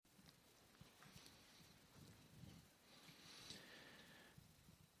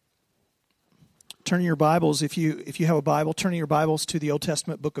Turning your Bibles, if you have a Bible, turning your Bibles to the Old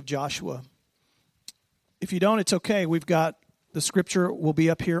Testament book of Joshua. If you don't, it's okay. We've got the scripture will be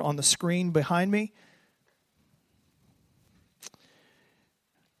up here on the screen behind me.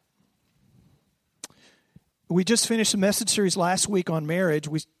 We just finished a message series last week on marriage.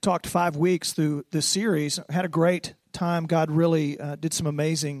 We talked 5 weeks through this series. Had a great time. God really did some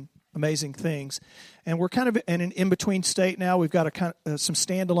amazing things. And we're kind of in an in-between state now. We've got some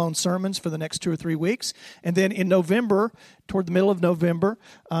standalone sermons for the next 2 or 3 weeks. And then in November, toward the middle of November,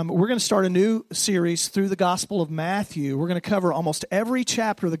 we're going to start a new series through the Gospel of Matthew. We're going to cover almost every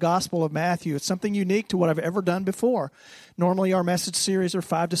chapter of the Gospel of Matthew. It's something unique to what I've ever done before. Normally our message series are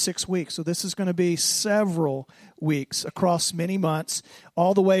 5 to 6 weeks. So this is going to be several weeks across many months,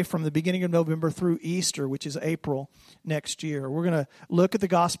 all the way from the beginning of November through Easter, which is April next year. We're going to look at the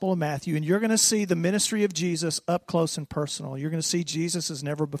Gospel of Matthew, and you're going to see the ministry of Jesus up close and personal. You're going to see Jesus as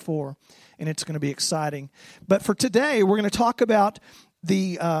never before, and it's going to be exciting. But for today, we're going to talk about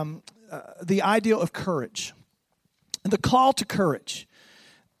the ideal of courage, and the call to courage.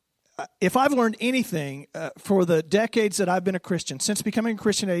 If I've learned anything for the decades that I've been a Christian, since becoming a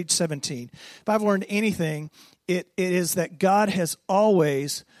Christian at age 17, if I've learned anything, it is that God has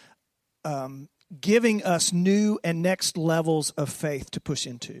always giving us new and next levels of faith to push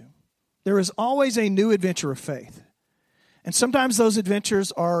into. There is always a new adventure of faith. And sometimes those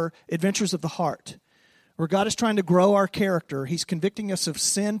adventures are adventures of the heart, where God is trying to grow our character. He's convicting us of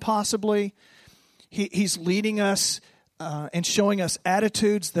sin, possibly. He's leading us and showing us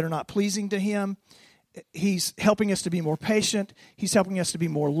attitudes that are not pleasing to Him. He's helping us to be more patient. He's helping us to be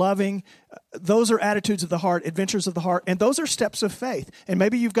more loving. Those are attitudes of the heart, adventures of the heart, and those are steps of faith. And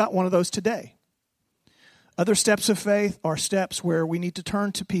maybe you've got one of those today. Other steps of faith are steps where we need to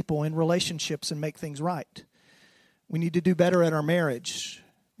turn to people in relationships and make things right. We need to do better at our marriage.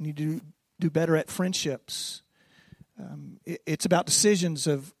 We need to do better at friendships. It's about decisions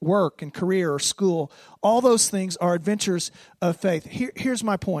of work and career or school. All those things are adventures of faith. Here's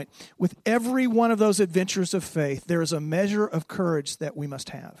my point. With every one of those adventures of faith, there is a measure of courage that we must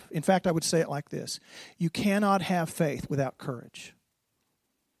have. In fact, I would say it like this. You cannot have faith without courage.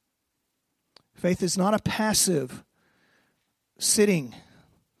 Faith is not a passive sitting.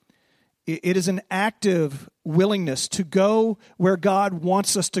 It is an active willingness to go where God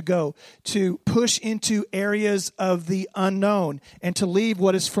wants us to go, to push into areas of the unknown and to leave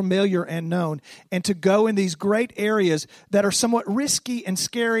what is familiar and known, and to go in these great areas that are somewhat risky and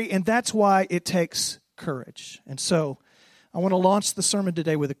scary, and that's why it takes courage. And so I want to launch the sermon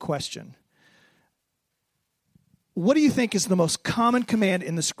today with a question. What do you think is the most common command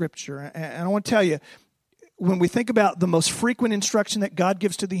in the Scripture? And I want to tell you, when we think about the most frequent instruction that God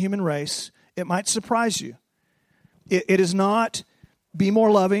gives to the human race, it might surprise you. It is not be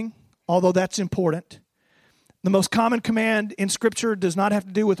more loving, although that's important. The most common command in Scripture does not have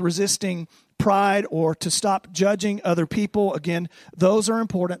to do with resisting pride or to stop judging other people. Again, those are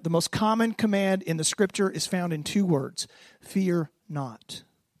important. The most common command in the Scripture is found in 2 words: fear not.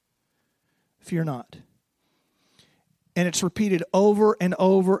 Fear not. And it's repeated over and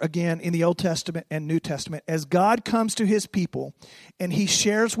over again in the Old Testament and New Testament. As God comes to His people and He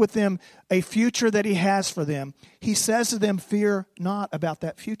shares with them a future that He has for them, He says to them, fear not about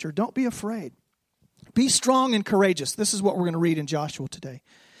that future. Don't be afraid. Be strong and courageous. This is what we're going to read in Joshua today.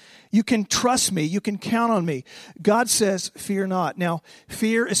 You can trust me. You can count on me. God says, fear not. Now,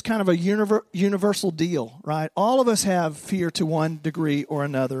 fear is kind of a universal deal, right? All of us have fear to one degree or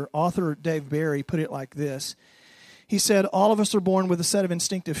another. Author Dave Barry put it like this. He said, all of us are born with a set of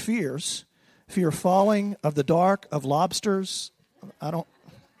instinctive fears. Fear of falling, of the dark, of lobsters.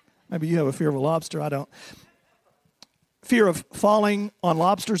 Maybe you have a fear of a lobster, I don't. Fear of falling on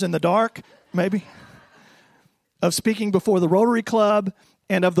lobsters in the dark, maybe. Of speaking before the Rotary Club,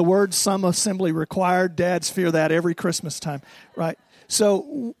 and of the words some assembly required. Dads fear that every Christmas time, right?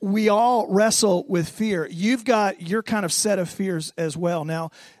 So we all wrestle with fear. You've got your kind of set of fears as well.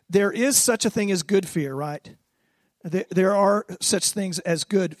 Now, there is such a thing as good fear, right? There are such things as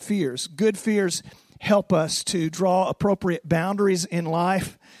good fears. Good fears help us to draw appropriate boundaries in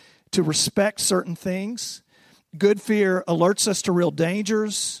life, to respect certain things. Good fear alerts us to real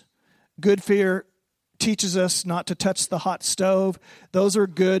dangers. Good fear teaches us not to touch the hot stove. Those are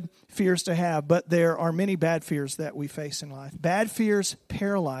good fears to have, but there are many bad fears that we face in life. Bad fears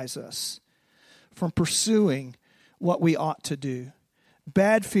paralyze us from pursuing what we ought to do.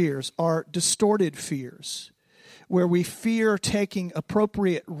 Bad fears are distorted fears, where we fear taking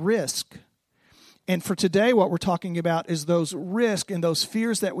appropriate risk And for today, what we're talking about is those risks and those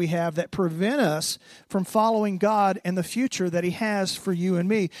fears that we have that prevent us from following God and the future that He has for you and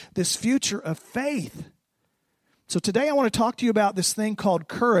me, this future of faith. So today I want to talk to you about this thing called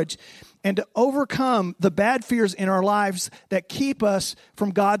courage and to overcome the bad fears in our lives that keep us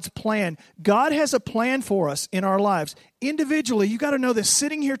from God's plan. God has a plan for us in our lives. Individually, you got to know this.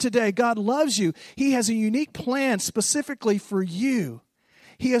 Sitting here today, God loves you. He has a unique plan specifically for you.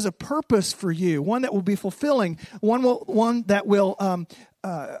 He has a purpose for you, one that will be fulfilling, one that will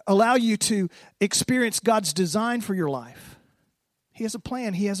allow you to experience God's design for your life. He has a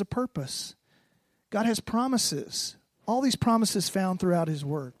plan. He has a purpose. God has promises. All these promises found throughout His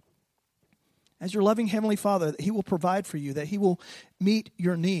Word. As your loving Heavenly Father, that He will provide for you, that He will meet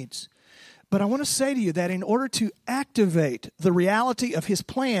your needs. But I want to say to you that in order to activate the reality of His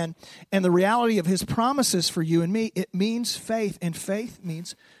plan and the reality of His promises for you and me, it means faith, and faith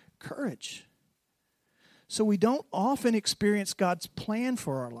means courage. So we don't often experience God's plan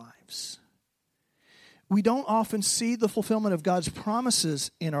for our lives. We don't often see the fulfillment of God's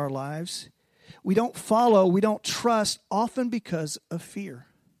promises in our lives. We don't follow, we don't trust, often because of fear.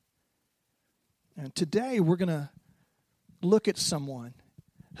 And today we're going to look at someone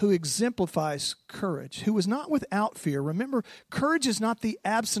who exemplifies courage, who is not without fear. Remember, courage is not the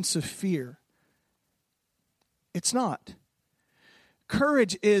absence of fear. It's not.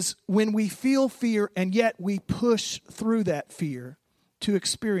 Courage is when we feel fear and yet we push through that fear to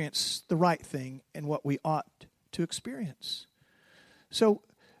experience the right thing and what we ought to experience. So,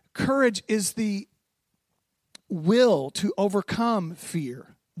 courage is the will to overcome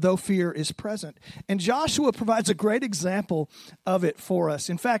fear, though fear is present. And Joshua provides a great example of it for us.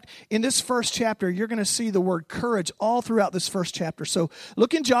 In fact, in this first chapter, you're going to see the word courage all throughout this first chapter. So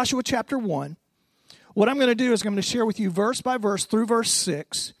look in Joshua chapter 1. What I'm going to do is I'm going to share with you verse by verse through verse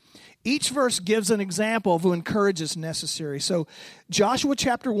 6. Each verse gives an example of when courage is necessary. So Joshua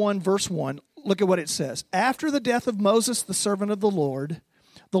chapter 1, verse 1, look at what it says. After the death of Moses, the servant of the Lord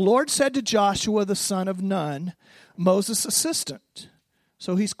said to Joshua, the son of Nun, Moses' assistant.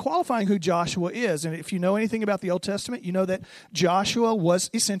 So he's qualifying who Joshua is. And if you know anything about the Old Testament, you know that Joshua was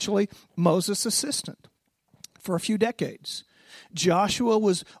essentially Moses' assistant for a few decades. Joshua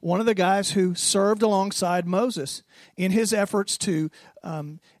was one of the guys who served alongside Moses in his efforts to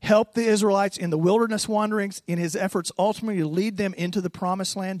help the Israelites in the wilderness wanderings, in his efforts ultimately to lead them into the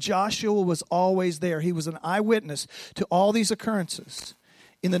promised land. Joshua was always there. He was an eyewitness to all these occurrences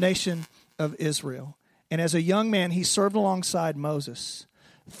in the nation of Israel. And as a young man, he served alongside Moses.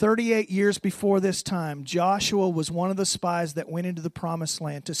 38 years before this time, Joshua was one of the spies that went into the promised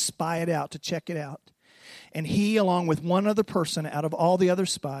land to spy it out, to check it out. And he, along with one other person out of all the other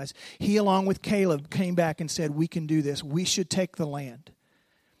spies, he, along with Caleb, came back and said, we can do this. We should take the land.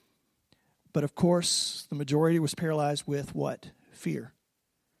 But of course, the majority was paralyzed with what? Fear.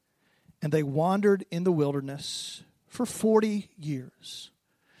 And they wandered in the wilderness for 40 years.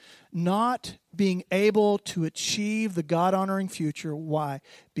 Not being able to achieve the God-honoring future. Why?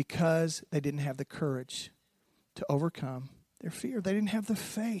 Because they didn't have the courage to overcome their fear. They didn't have the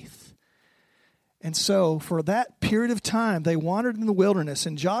faith. And so for that period of time, they wandered in the wilderness,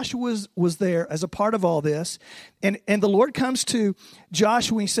 and Joshua was there as a part of all this. And the Lord comes to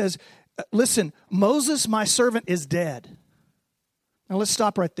Joshua and He says, listen, Moses, my servant, is dead. Now let's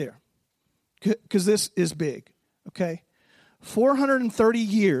stop right there, because this is big, okay? 430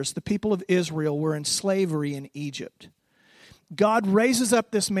 years, the people of Israel were in slavery in Egypt. God raises up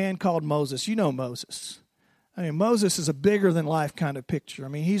this man called Moses. You know Moses. I mean, Moses is a bigger-than-life kind of picture. I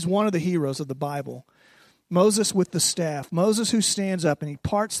mean, he's one of the heroes of the Bible. Moses with the staff. Moses who stands up and he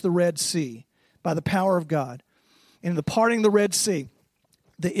parts the Red Sea by the power of God. And in the parting the Red Sea,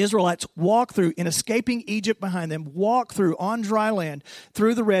 the Israelites walk through, in escaping Egypt behind them, walk through on dry land,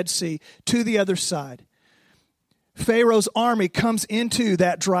 through the Red Sea, to the other side. Pharaoh's army comes into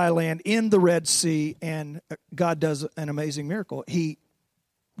that dry land in the Red Sea, and God does an amazing miracle. He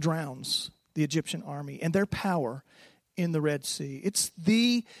drowns the Egyptian army and their power in the Red Sea. It's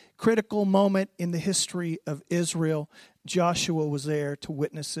the critical moment in the history of Israel. Joshua was there to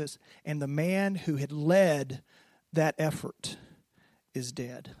witness this, and the man who had led that effort is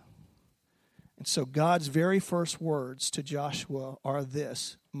dead. And so God's very first words to Joshua are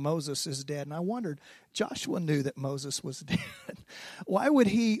this: Moses is dead. And I wondered, Joshua knew that Moses was dead. Why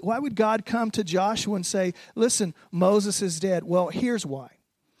would God come to Joshua and say, listen, Moses is dead? Well, here's why.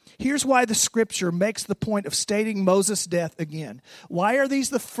 Here's why the Scripture makes the point of stating Moses' death again. Why are these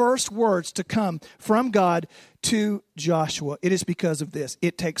the first words to come from God to Joshua? It is because of this.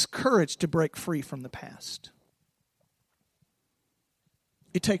 It takes courage to break free from the past.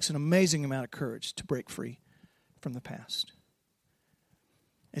 It takes an amazing amount of courage to break free from the past.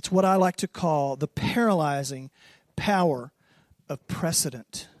 It's what I like to call the paralyzing power of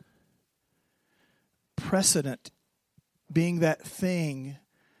precedent. Precedent being that thing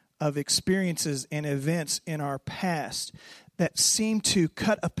of experiences and events in our past that seem to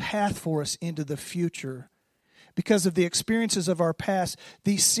cut a path for us into the future. Because of the experiences of our past,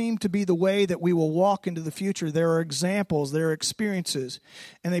 these seem to be the way that we will walk into the future. There are examples, there are experiences,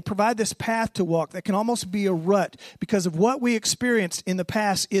 and they provide this path to walk that can almost be a rut because of what we experienced in the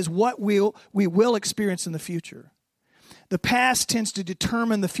past is what we will experience in the future. The past tends to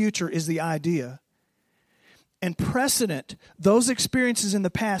determine the future is the idea. And precedent, those experiences in the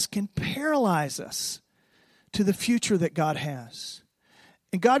past can paralyze us to the future that God has.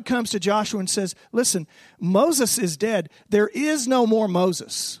 And God comes to Joshua and says, listen, Moses is dead. There is no more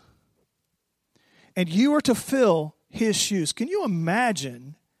Moses. And you are to fill his shoes. Can you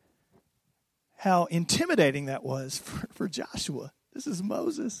imagine how intimidating that was for Joshua? This is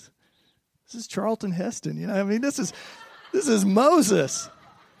Moses. This is Charlton Heston. This is Moses.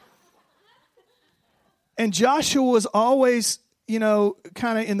 And Joshua was always,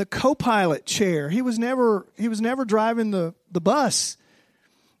 kind of in the co-pilot chair. He was never driving the bus.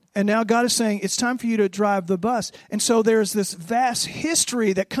 And now God is saying, it's time for you to drive the bus. And so there's this vast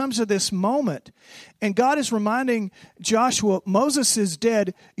history that comes to this moment. And God is reminding Joshua, Moses is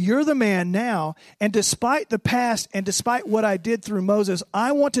dead. You're the man now. And despite the past and despite what I did through Moses,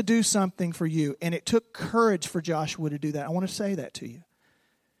 I want to do something for you. And it took courage for Joshua to do that. I want to say that to you.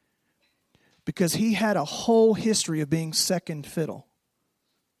 Because he had a whole history of being second fiddle.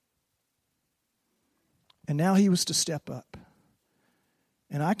 And now he was to step up.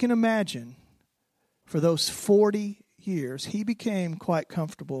 And I can imagine for those 40 years, he became quite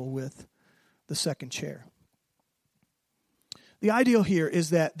comfortable with the second chair. The ideal here is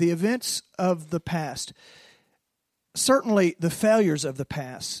that the events of the past, certainly the failures of the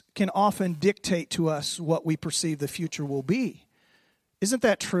past, can often dictate to us what we perceive the future will be. Isn't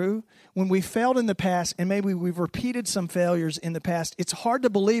that true? When we failed in the past, and maybe we've repeated some failures in the past, it's hard to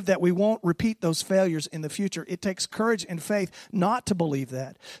believe that we won't repeat those failures in the future. It takes courage and faith not to believe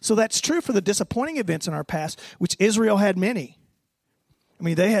that. So that's true for the disappointing events in our past, which Israel had many.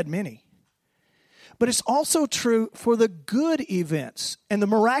 They had many. But it's also true for the good events and the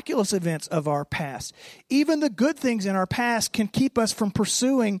miraculous events of our past. Even the good things in our past can keep us from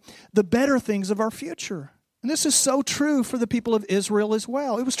pursuing the better things of our future. And this is so true for the people of Israel as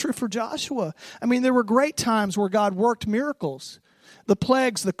well. It was true for Joshua. There were great times where God worked miracles. The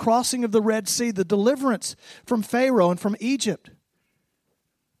plagues, the crossing of the Red Sea, the deliverance from Pharaoh and from Egypt.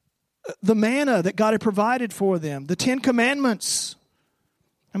 The manna that God had provided for them. The 10 Commandments.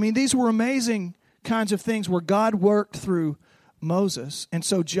 These were amazing kinds of things where God worked through Moses. And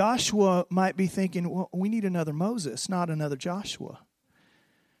so Joshua might be thinking, well, we need another Moses, not another Joshua.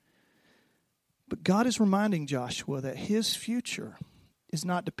 But God is reminding Joshua that his future is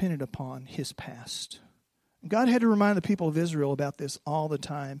not dependent upon his past. God had to remind the people of Israel about this all the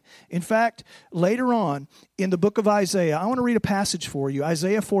time. In fact, later on in the book of Isaiah, I want to read a passage for you.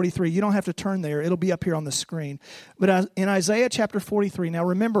 Isaiah 43. You don't have to turn there. It'll be up here on the screen. But in Isaiah chapter 43, now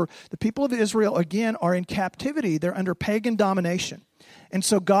remember, the people of Israel, again, are in captivity. They're under pagan domination. And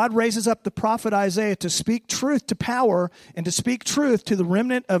so God raises up the prophet Isaiah to speak truth to power and to speak truth to the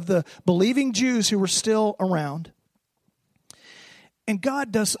remnant of the believing Jews who were still around. And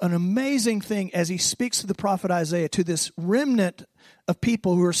God does an amazing thing as he speaks to the prophet Isaiah, to this remnant of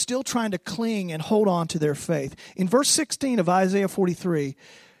people who are still trying to cling and hold on to their faith. In verse 16 of Isaiah 43,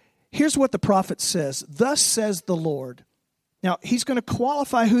 here's what the prophet says. Thus says the Lord. Now, he's going to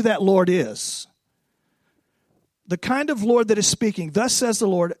qualify who that Lord is. The kind of Lord that is speaking, thus says the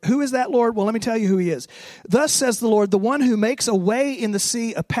Lord. Who is that Lord? Well, let me tell you who he is. Thus says the Lord, the one who makes a way in the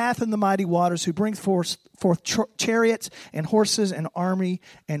sea, a path in the mighty waters, who brings forth chariots and horses and army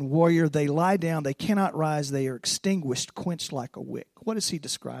and warrior. They lie down, they cannot rise, they are extinguished, quenched like a wick. What is he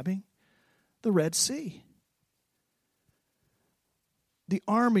describing? The Red Sea. The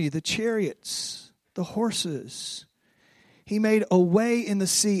army, the chariots, the horses. He made a way in the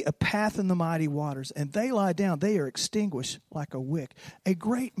sea, a path in the mighty waters, and they lie down. They are extinguished like a wick. A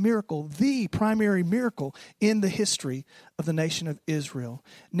great miracle, the primary miracle in the history of the nation of Israel.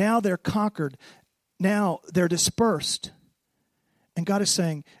 Now they're conquered. Now they're dispersed. And God is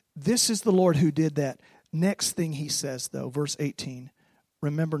saying, this is the Lord who did that. Next thing he says, though, verse 18,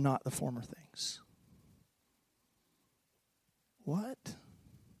 remember not the former things. What?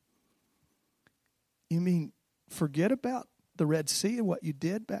 You mean forget about the Red Sea and what you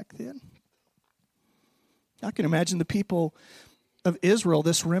did back then? I can imagine the people of Israel,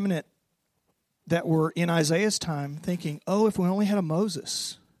 this remnant that were in Isaiah's time, thinking, oh, if we only had a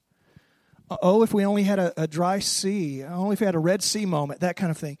Moses. Oh, if we only had a dry sea. Only if we had a Red Sea moment, that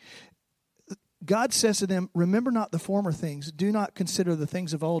kind of thing. God says to them, remember not the former things. Do not consider the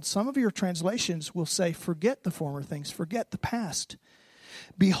things of old. Some of your translations will say, forget the former things. Forget the past.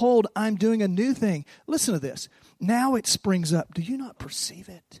 Behold, I'm doing a new thing. Listen to this. Now it springs up. Do you not perceive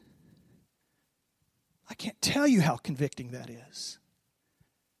it? I can't tell you how convicting that is.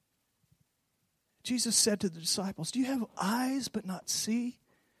 Jesus said to the disciples, do you have eyes but not see?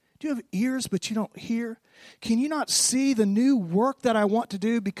 Do you have ears but you don't hear? Can you not see the new work that I want to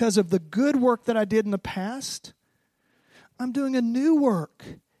do because of the good work that I did in the past? I'm doing a new work.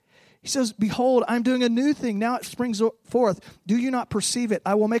 He says, behold, I'm doing a new thing. Now it springs forth. Do you not perceive it?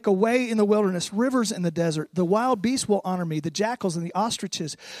 I will make a way in the wilderness, rivers in the desert. The wild beasts will honor me, the jackals and the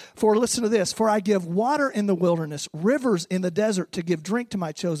ostriches. For listen to this, for I give water in the wilderness, rivers in the desert to give drink to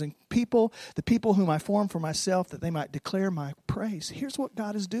my chosen people, the people whom I formed for myself, that they might declare my praise. Here's what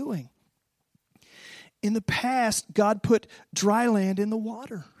God is doing. In the past, God put dry land in the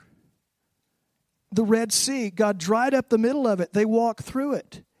water. The Red Sea, God dried up the middle of it. They walked through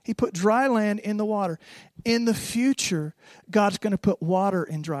it. He put dry land in the water. In the future, God's going to put water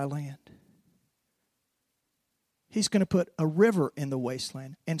in dry land. He's going to put a river in the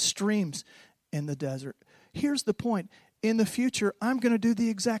wasteland and streams in the desert. Here's the point. In the future, I'm going to do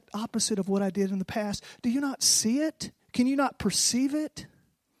the exact opposite of what I did in the past. Do you not see it? Can you not perceive it?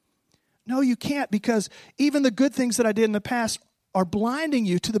 No, you can't, because even the good things that I did in the past are blinding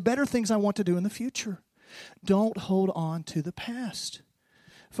you to the better things I want to do in the future. Don't hold on to the past.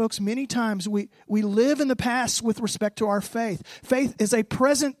 Folks, many times we live in the past with respect to our faith. Faith is a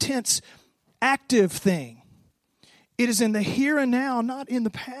present tense, active thing. It is in the here and now, not in the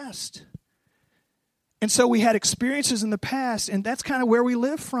past. And so we had experiences in the past, and that's kind of where we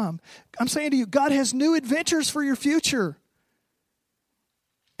live from. I'm saying to you, God has new adventures for your future.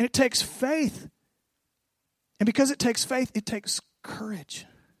 And it takes faith. And because it takes faith, it takes courage.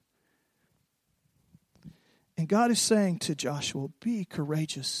 And God is saying to Joshua, be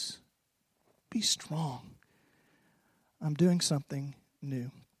courageous. Be strong. I'm doing something new.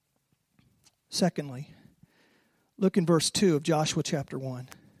 Secondly, look in verse 2 of Joshua chapter 1.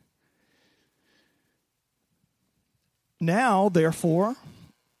 Now, therefore,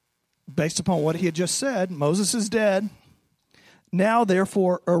 based upon what he had just said, Moses is dead. Now,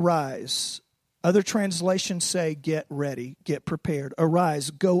 therefore, arise. Other translations say, get ready, get prepared.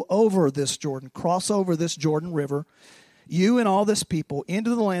 Arise, go over this Jordan, cross over this Jordan River, you and all this people,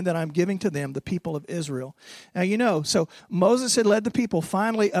 into the land that I'm giving to them, the people of Israel. Now, so Moses had led the people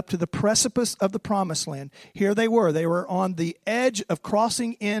finally up to the precipice of the promised land. Here they were on the edge of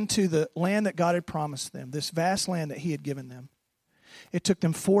crossing into the land that God had promised them, this vast land that he had given them. It took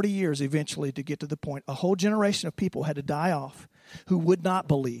them 40 years eventually to get to the point. A whole generation of people had to die off who would not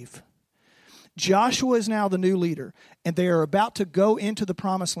believe. Joshua is now the new leader, and they are about to go into the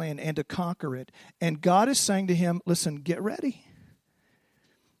promised land and to conquer it. And God is saying to him, listen, get ready.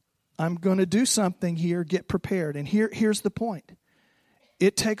 I'm going to do something here. Get prepared. And here's the point.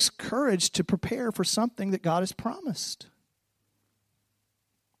 It takes courage to prepare for something that God has promised.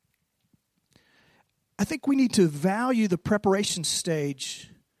 I think we need to value the preparation stage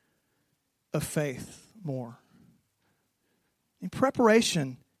of faith more. In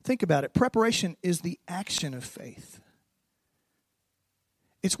preparation, think about it. Preparation is the action of faith.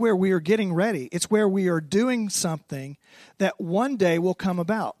 It's where we are getting ready. It's where we are doing something that one day will come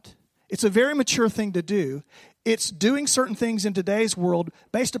about. It's a very mature thing to do. It's doing certain things in today's world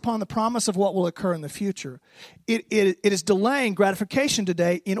based upon the promise of what will occur in the future. It is delaying gratification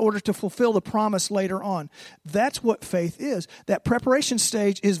today in order to fulfill the promise later on. That's what faith is. That preparation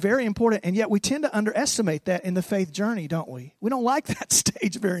stage is very important, and yet we tend to underestimate that in the faith journey, don't we? We don't like that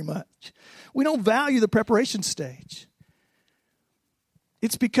stage very much. We don't value the preparation stage.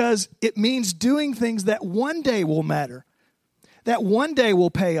 It's because it means doing things that one day will matter, that one day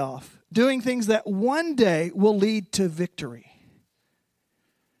will pay off. Doing things that one day will lead to victory.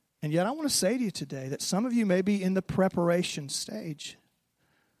 And yet I want to say to you today that some of you may be in the preparation stage.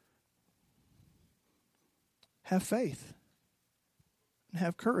 Have faith and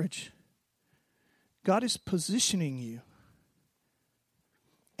have courage. God is positioning you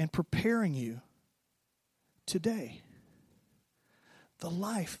and preparing you today. The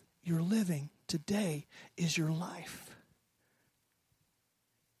life you're living today is your life.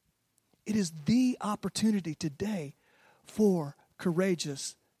 It is the opportunity today for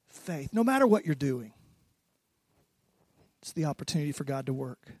courageous faith. No matter what you're doing, it's the opportunity for God to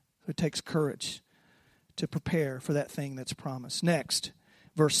work. It takes courage to prepare for that thing that's promised. Next,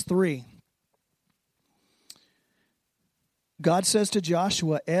 verse 3. God says to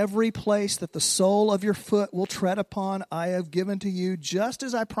Joshua, every place that the sole of your foot will tread upon, I have given to you, just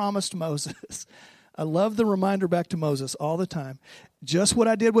as I promised Moses. I love the reminder back to Moses all the time. Just what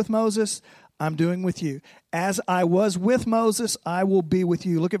I did with Moses, I'm doing with you. As I was with Moses, I will be with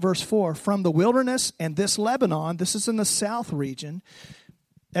you. Look at verse 4. From the wilderness and this Lebanon, this is in the south region.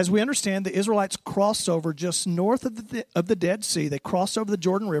 As we understand, the Israelites crossed over just north of the Dead Sea. They crossed over the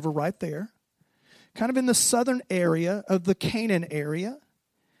Jordan River right there, kind of in the southern area of the Canaan area.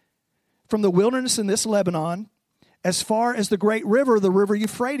 From the wilderness in this Lebanon, as far as the great river, the river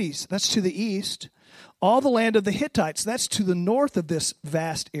Euphrates, that's to the east. All the land of the Hittites, that's to the north of this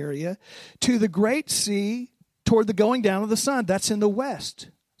vast area. To the great sea, toward the going down of the sun, that's in the west.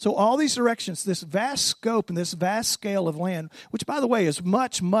 So all these directions, this vast scope and this vast scale of land, which, by the way, is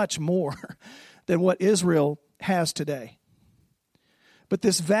much, much more than what Israel has today. But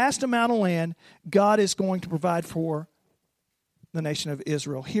this vast amount of land, God is going to provide for the nation of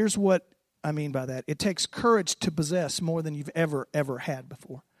Israel. Here's what I mean by that. It takes courage to possess more than you've ever had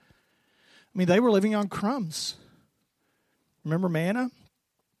before. I mean, they were living on crumbs. Remember manna?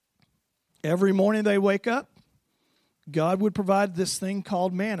 Every morning they wake up, God would provide this thing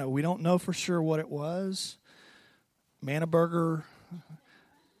called manna. We don't know for sure what it was. Manna burger,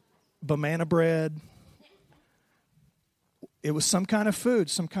 banana bread. It was some kind of food,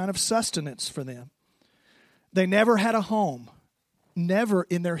 some kind of sustenance for them. They never had a home. Never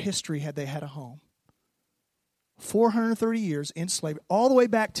in their history had they had a home. 430 years in slavery, all the way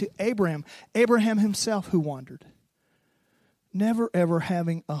back to Abraham himself who wandered. Never ever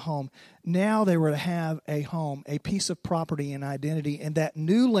having a home. Now they were to have a home, a piece of property and identity, and that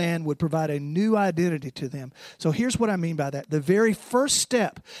new land would provide a new identity to them. So here's what I mean by that. The very first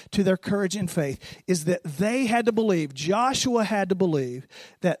step to their courage and faith is that they had to believe, Joshua had to believe,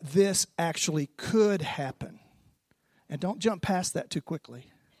 that this actually could happen. And don't jump past that too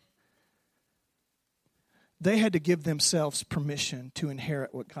quickly. They had to give themselves permission to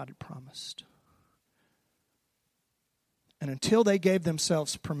inherit what God had promised. And until they gave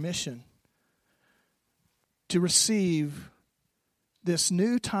themselves permission to receive this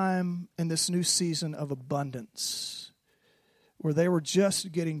new time and this new season of abundance, where they were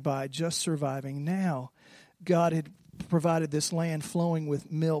just getting by, just surviving, now God had provided this land flowing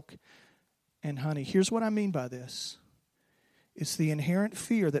with milk and honey. Here's what I mean by this. It's the inherent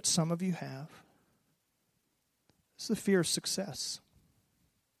fear that some of you have. It's the fear of success.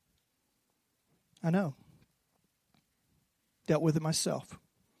 I know. Dealt with it myself.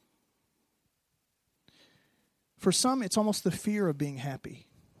 For some, it's almost the fear of being happy.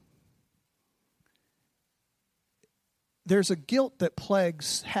 There's a guilt that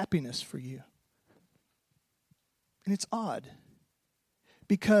plagues happiness for you. And it's odd.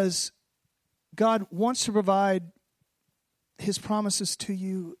 Because God wants to provide His promises to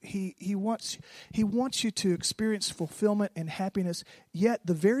you. He wants you to experience fulfillment and happiness, yet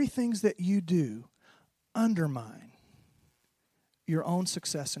the very things that you do undermine your own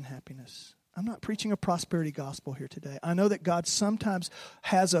success and happiness. I'm not preaching a prosperity gospel here today. I know that God sometimes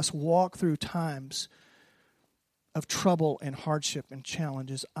has us walk through times of trouble and hardship and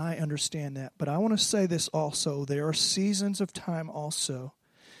challenges. I understand that. But I want to say this also. There are seasons of time also.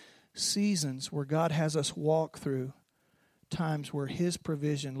 Seasons where God has us walk through times where His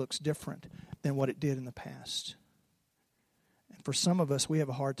provision looks different than what it did in the past. And for some of us, we have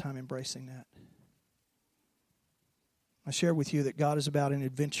a hard time embracing that. I share with you that God is about an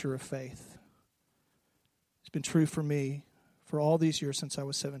adventure of faith. It's been true for me for all these years since I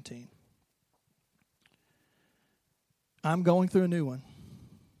was 17. I'm going through a new one.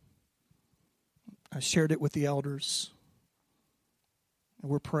 I shared it with the elders, and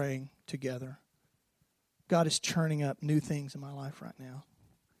we're praying together. God is churning up new things in my life right now.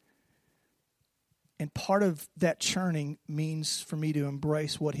 And part of that churning means for me to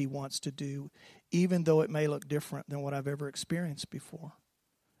embrace what He wants to do, even though it may look different than what I've ever experienced before.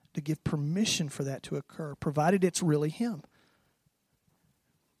 To give permission for that to occur, provided it's really Him.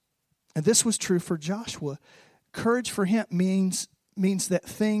 And this was true for Joshua. Courage for him means that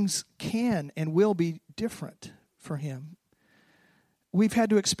things can and will be different for him. We've had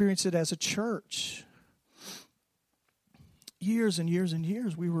to experience it as a church. Years and years and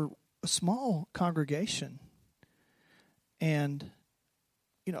years, we were a small congregation. And,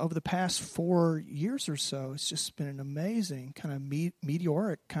 over the past 4 years or so, it's just been an amazing kind of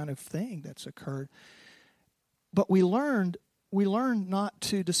meteoric kind of thing that's occurred. But we learned not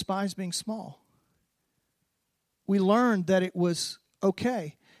to despise being small. We learned that it was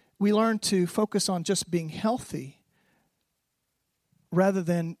okay. we learn to focus on just being healthy rather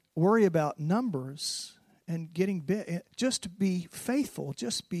than worry about numbers and getting big. Just to be faithful,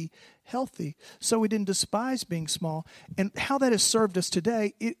 just be healthy, so we didn't despise being small. And how that has served us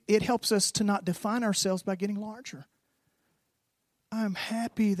today, it helps us to not define ourselves by getting larger. I'm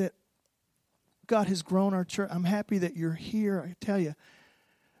happy that God has grown our church. I'm happy that you're here, I tell you.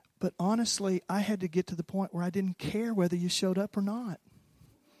 But honestly, I had to get to the point where I didn't care whether you showed up or not.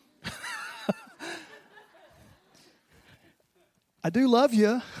 I do love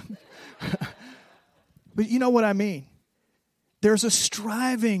you. But you know what I mean. There's a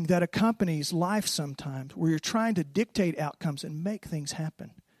striving that accompanies life sometimes where you're trying to dictate outcomes and make things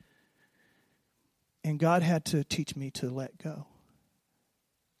happen. And God had to teach me to let go.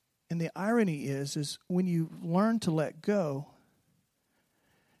 And the irony is when you learn to let go,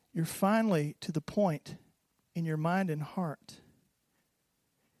 you're finally to the point in your mind and heart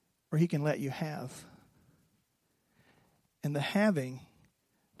where He can let you have. And the having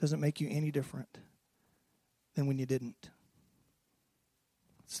doesn't make you any different than when you didn't.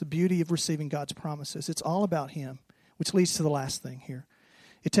 It's the beauty of receiving God's promises. It's all about Him, which leads to the last thing here.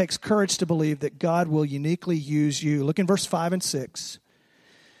 It takes courage to believe that God will uniquely use you. Look in verse 5 and 6.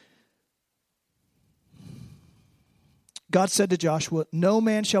 God said to Joshua, "No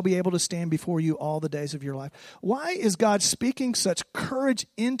man shall be able to stand before you all the days of your life." Why is God speaking such courage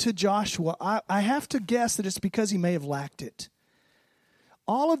into Joshua? I have to guess that it's because he may have lacked it.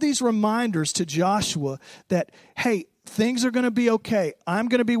 All of these reminders to Joshua that, hey, things are going to be okay. I'm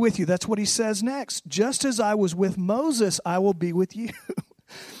going to be with you. That's what he says next. Just as I was with Moses, I will be with you.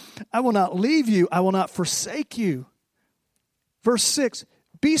 I will not leave you. I will not forsake you. Verse 6,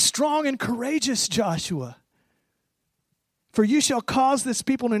 be strong and courageous, Joshua. For you shall cause this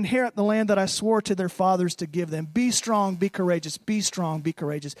people to inherit the land that I swore to their fathers to give them. Be strong, be courageous. Be strong, be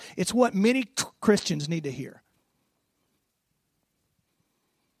courageous. It's what many Christians need to hear.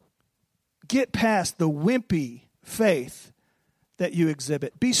 Get past the wimpy faith that you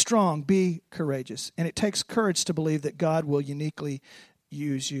exhibit. Be strong, be courageous. And it takes courage to believe that God will uniquely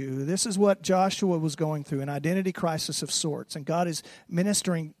use you. This is what Joshua was going through, an identity crisis of sorts. And God is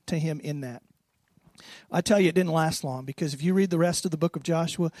ministering to him in that. I tell you, it didn't last long, because if you read the rest of the book of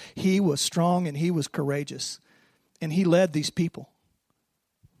Joshua, he was strong and he was courageous. And he led these people.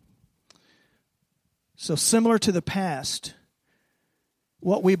 So similar to the past,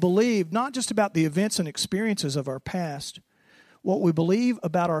 what we believe, not just about the events and experiences of our past, what we believe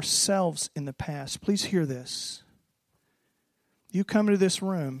about ourselves in the past. Please hear this. You come into this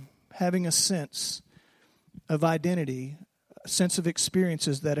room having a sense of identity, a sense of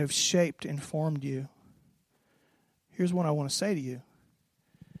experiences that have shaped and formed you. Here's what I want to say to you.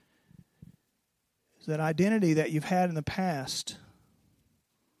 Is that identity that you've had in the past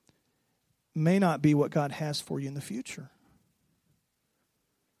may not be what God has for you in the future.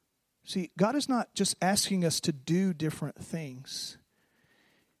 See, God is not just asking us to do different things.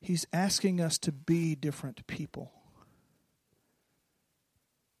 He's asking us to be different people.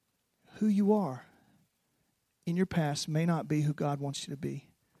 Who you are in your past may not be who God wants you to be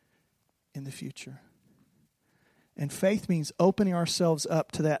in the future. And faith means opening ourselves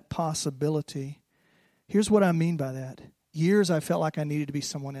up to that possibility. Here's what I mean by that. Years I felt like I needed to be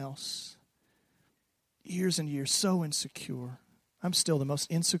someone else. Years and years, so insecure. I'm still the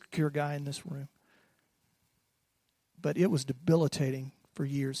most insecure guy in this room. But it was debilitating for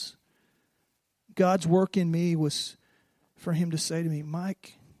years. God's work in me was for him to say to me,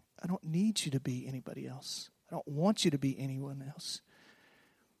 Mike, I don't need you to be anybody else. I don't want you to be anyone else.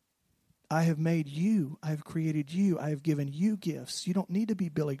 I have made you. I have created you. I have given you gifts. You don't need to be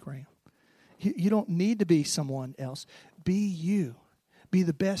Billy Graham. You don't need to be someone else. Be you. Be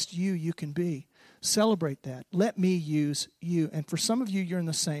the best you can be. Celebrate that. Let me use you. And for some of you, you're in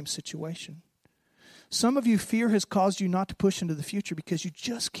the same situation. Some of you, fear has caused you not to push into the future because you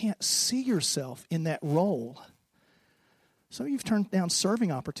just can't see yourself in that role. Some of you have turned down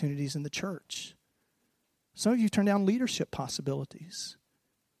serving opportunities in the church. Some of you have turned down leadership possibilities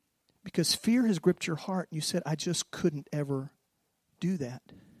because fear has gripped your heart and you said, I just couldn't ever do that.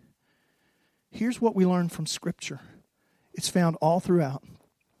 Here's what we learn from Scripture. It's found all throughout.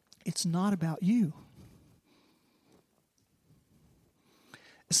 It's not about you.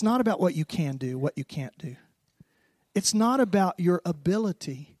 It's not about what you can do, what you can't do. It's not about your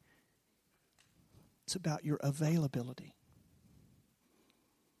ability. It's about your availability.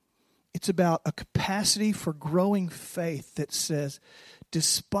 It's about a capacity for growing faith that says,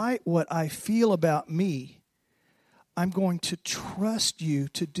 despite what I feel about me, I'm going to trust you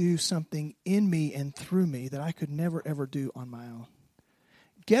to do something in me and through me that I could never, ever do on my own.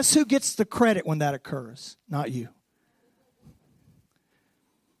 Guess who gets the credit when that occurs? Not you.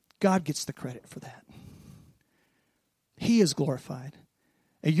 God gets the credit for that. He is glorified.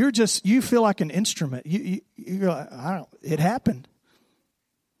 And you feel like an instrument. You go, it happened.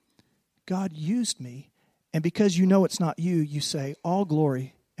 God used me. And because you know it's not you, you say, all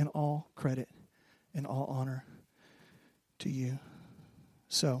glory and all credit and all honor to you.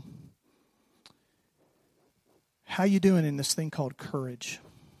 So, how you doing in this thing called courage?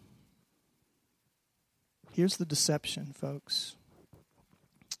 Here's the deception, folks.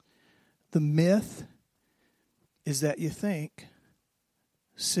 The myth is that you think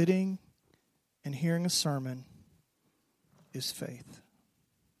sitting and hearing a sermon is faith.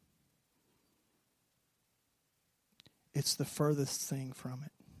 It's the furthest thing from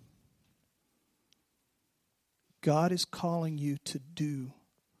it. God is calling you to do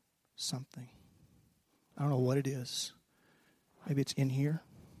something. I don't know what it is. Maybe it's in here.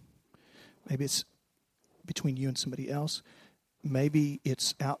 Maybe it's between you and somebody else. Maybe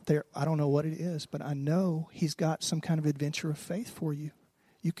it's out there. I don't know what it is, but I know He's got some kind of adventure of faith for you.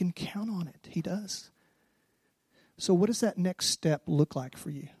 You can count on it. He does. So what does that next step look like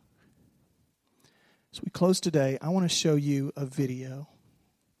for you? As we close today, I want to show you a video.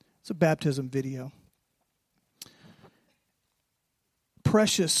 It's a baptism video.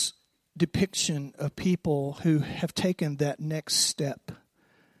 Precious depiction of people who have taken that next step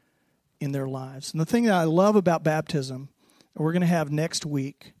in their lives. And the thing that I love about baptism, that we're going to have next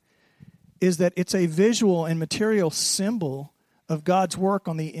week, is that it's a visual and material symbol of God's work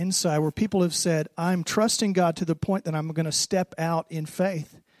on the inside, where people have said, I'm trusting God to the point that I'm going to step out in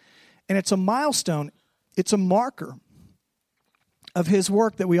faith. And it's a milestone. It's a marker of His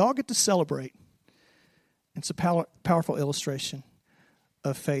work that we all get to celebrate. It's a powerful illustration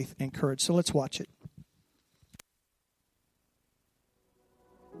of faith and courage. So let's watch it.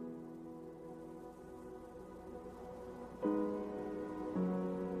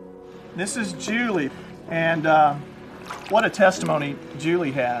 This is Julie, and what a testimony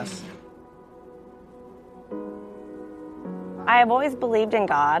Julie has. I have always believed in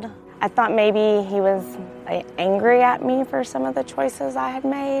God. I thought maybe He was angry at me for some of the choices I had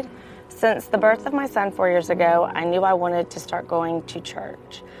made. Since the birth of my son 4 years ago, I knew I wanted to start going to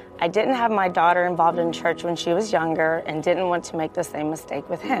church. I didn't have my daughter involved in church when she was younger and didn't want to make the same mistake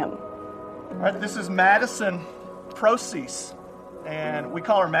with him. All right, this is Madison Proces, and we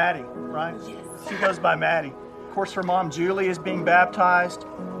call her Maddie, right? Yes. She goes by Maddie. Of course, her mom, Julie, is being baptized.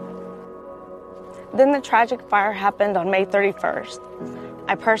 Then the tragic fire happened on May 31st.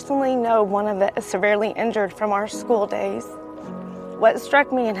 I personally know one of the severely injured from our school days. What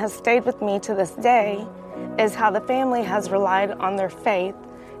struck me and has stayed with me to this day is how the family has relied on their faith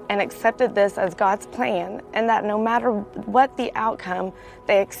and accepted this as God's plan, and that no matter what the outcome,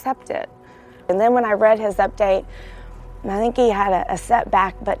 they accept it. And then when I read his update, and I think he had a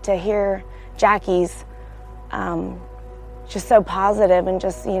setback, but to hear Jackie's just so positive and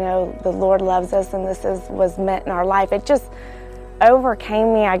just, you know, the Lord loves us and this was meant in our life, it just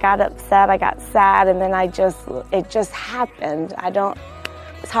overcame me. I got upset, I got sad, and then it just happened.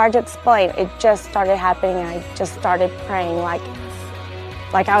 It's hard to explain. It just started happening. I just started praying like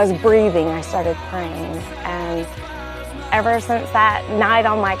I was breathing. I started praying, and ever since that night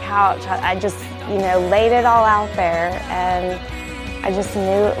on my couch, I just, you know, laid it all out there, and I just knew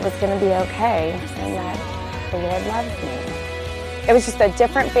it was going to be okay, and that the Lord loves me. It was just a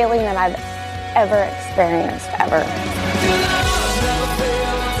different feeling than I've ever experienced, ever.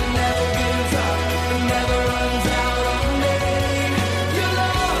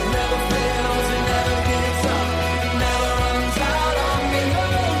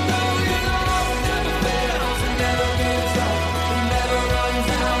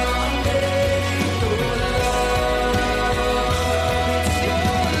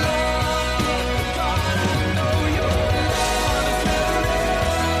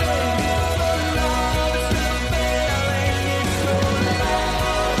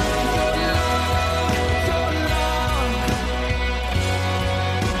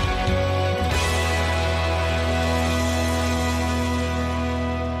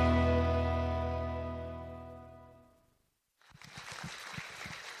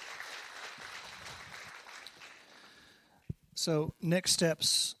 So next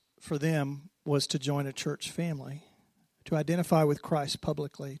steps for them was to join a church family, to identify with Christ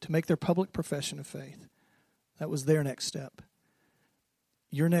publicly, to make their public profession of faith. That was their next step.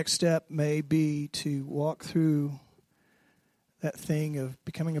 Your next step may be to walk through that thing of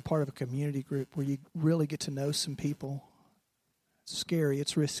becoming a part of a community group where you really get to know some people. It's scary,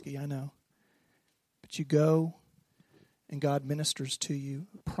 it's risky, I know. But you go and God ministers to you.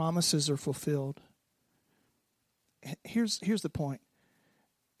 Promises are fulfilled. Here's the point.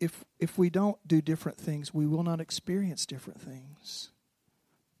 If we don't do different things, we will not experience different things.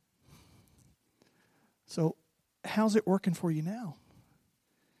 So how's it working for you now?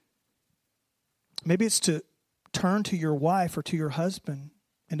 Maybe it's to turn to your wife or to your husband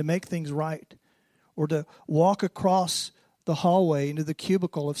and to make things right, or to walk across the hallway into the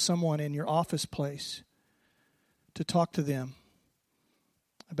cubicle of someone in your office place to talk to them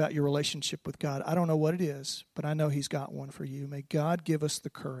about your relationship with God. I don't know what it is, but I know He's got one for you. May God give us the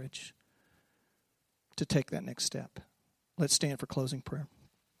courage to take that next step. Let's stand for closing prayer.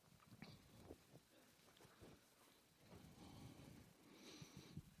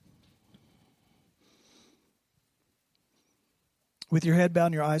 With your head bowed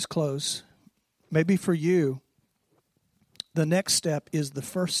and your eyes closed, maybe for you, the next step is the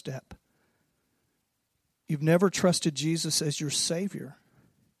first step. You've never trusted Jesus as your Savior.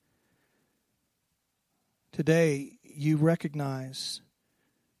 Today, you recognize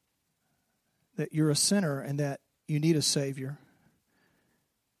that you're a sinner and that you need a Savior,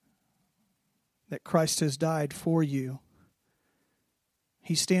 that Christ has died for you.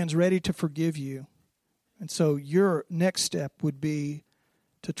 He stands ready to forgive you. And so your next step would be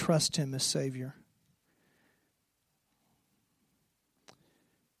to trust Him as Savior.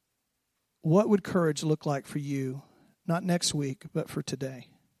 What would courage look like for you, not next week, but for today?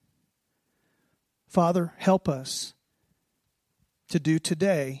 Father, help us to do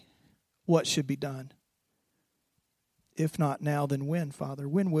today what should be done. If not now, then when, Father?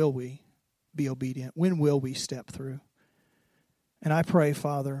 When will we be obedient? When will we step through? And I pray,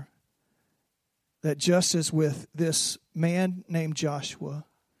 Father, that just as with this man named Joshua,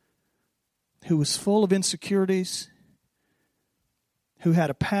 who was full of insecurities, who had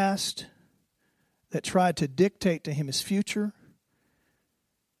a past that tried to dictate to him his future,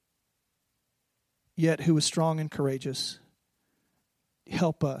 yet who was strong and courageous,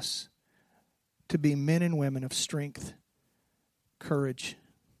 help us to be men and women of strength, courage,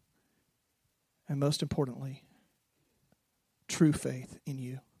 and most importantly, true faith in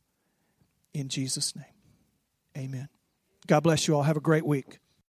you. In Jesus' name, amen. God bless you all. Have a great week.